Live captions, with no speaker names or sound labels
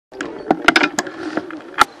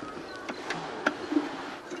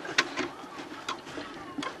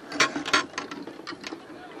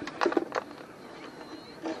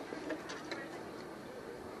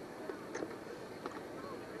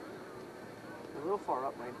little far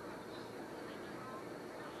up, Wayne.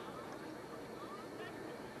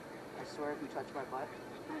 I swear if you touch my butt.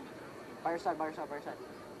 By your side, by your side, by your side.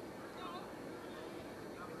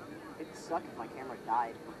 It'd suck if my camera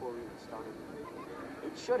died before we even started.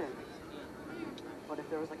 It shouldn't. But if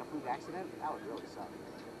there was like a freak accident, that would really suck.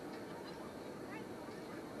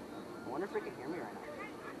 I wonder if they can hear me right now.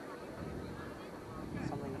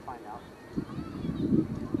 Something to find out.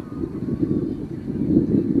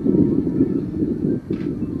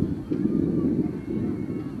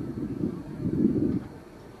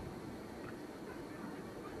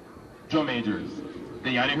 Drum majors,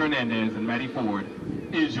 Dayani Hernandez and Maddie Ford,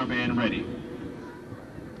 is your band ready?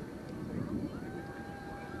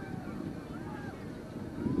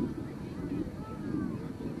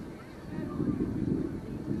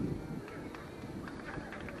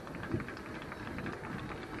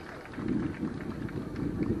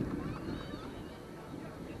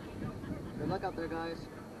 Good luck out there, guys.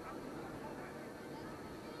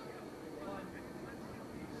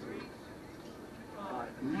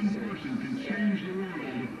 One person can change the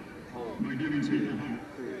world by giving people hope.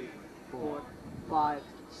 3, 4, 5,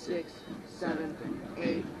 6, 7,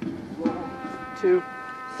 8. 1, 2,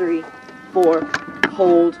 3, 4.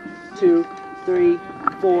 Hold. 2, 3,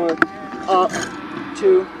 4. Up.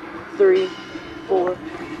 2, 3, 4.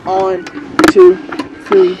 On. 2,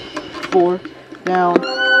 3, 4. Down.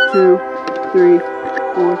 2, 3,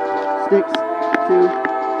 4. Sticks. 2,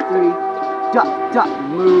 3. Duck. Duck.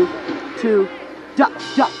 Move. 2. Duck.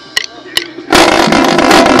 Duck.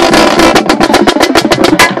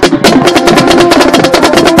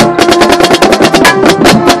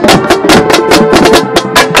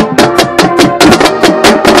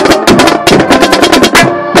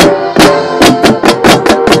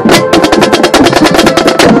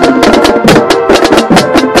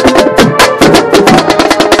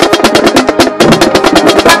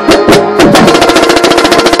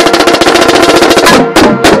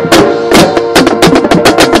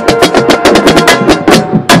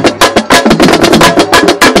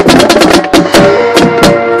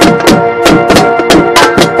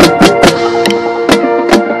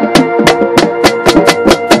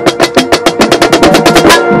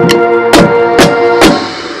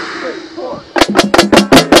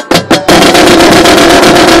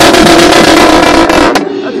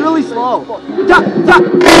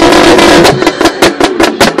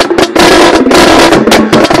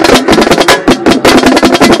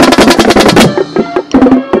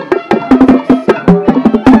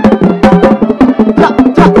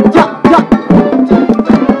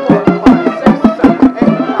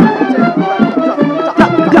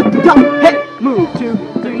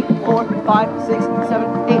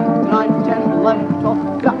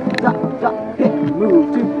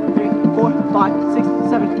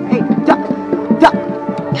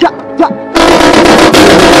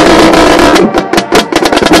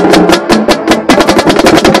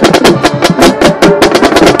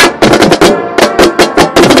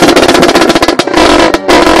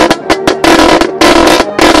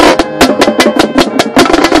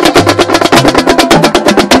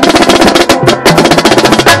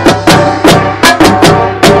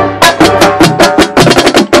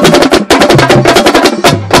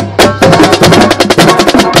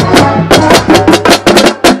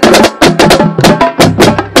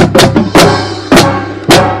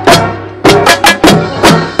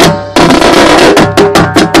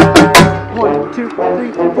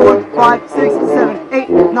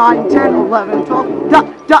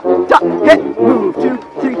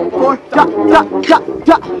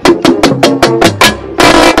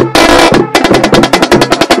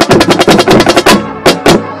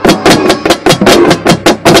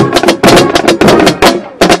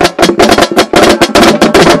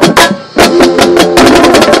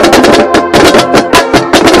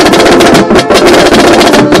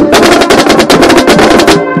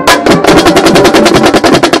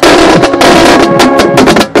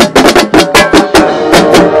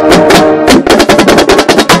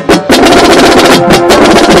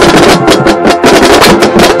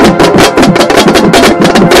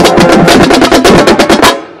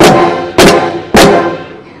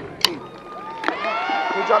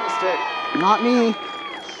 Not me.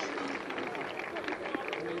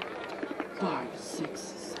 5,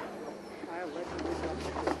 6, 7.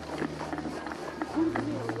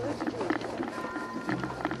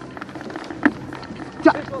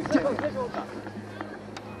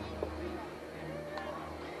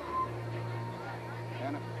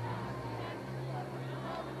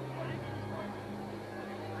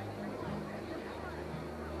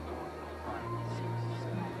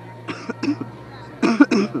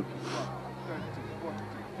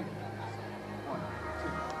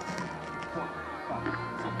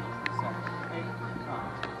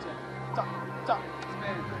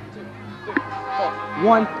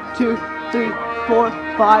 1, 2, 3, 4,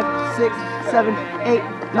 5, 6, 7, 8,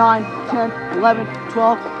 9, 10, 11,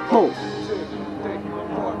 12. Hold.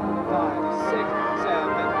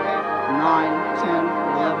 9, 10,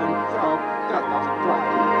 11, 12, 13,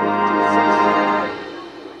 14, 15, 16.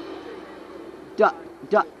 Duck,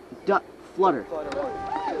 duck, duck, flutter.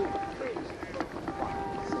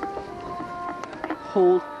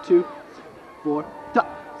 Hold, 2, 4, duck,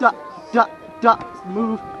 duck, duck, duck,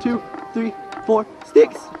 move, 2, 3, 4,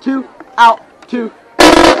 sticks, 2, out, 2.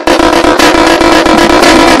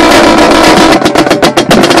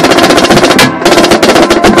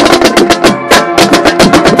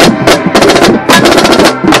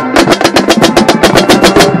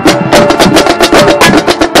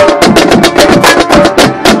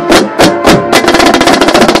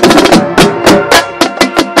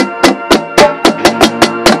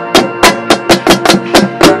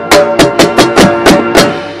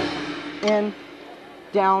 In,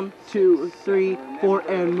 down, 2, 3, 4,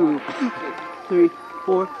 and move. 3,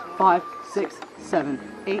 4, 5, 6, 7,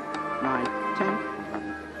 8, 9, 10,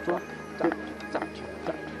 12, 13,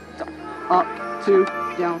 up, 2,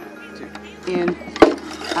 down, in,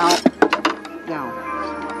 out, down.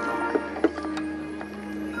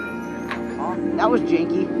 That was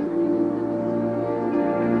janky.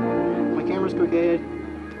 My camera's crooked.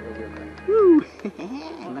 Woo!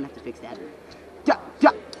 I'm gonna have to fix that. Ja,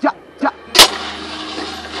 ja, ja, ja.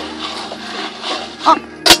 Up.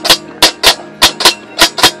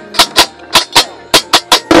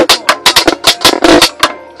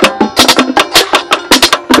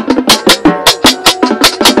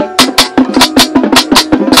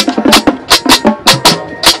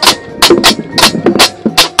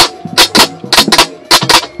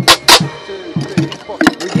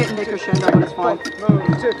 We're getting to crescendo, but it's fine.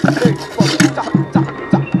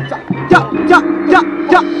 Ja, ja, ja,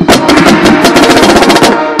 ja.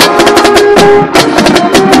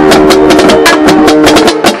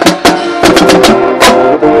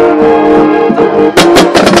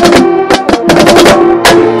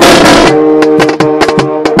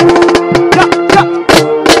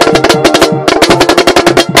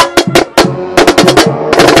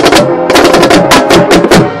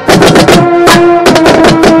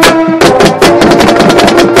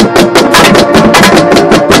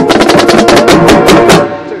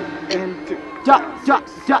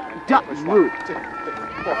 Move.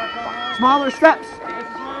 Smaller steps.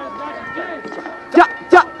 Ja,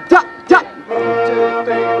 ja, ja, ja.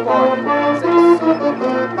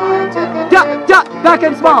 Ja, ja, back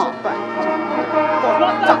and small.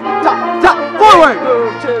 Ja, forward.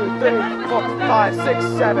 2, 3, 4, 5, 6,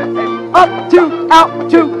 7, 8. Up, 2, out,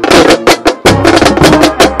 2.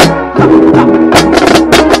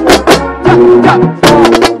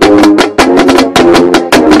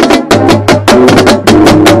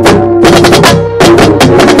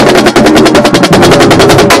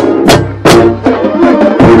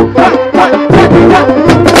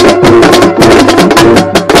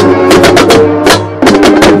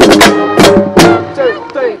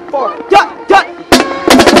 Ja, ja.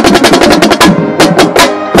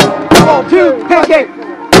 Pancake!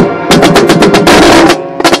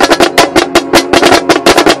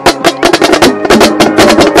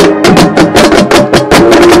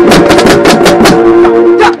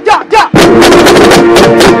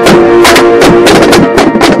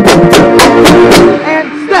 And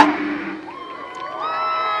step!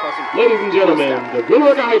 Ladies and gentlemen, the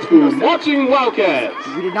Gilroy High School Marching Wildcats.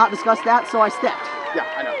 We did not discuss that, so I stepped. Yeah,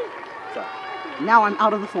 I know. Sorry. Now I'm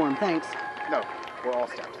out of the form, thanks. No, we're all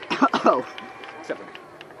stepped. Oh. Except for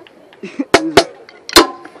me.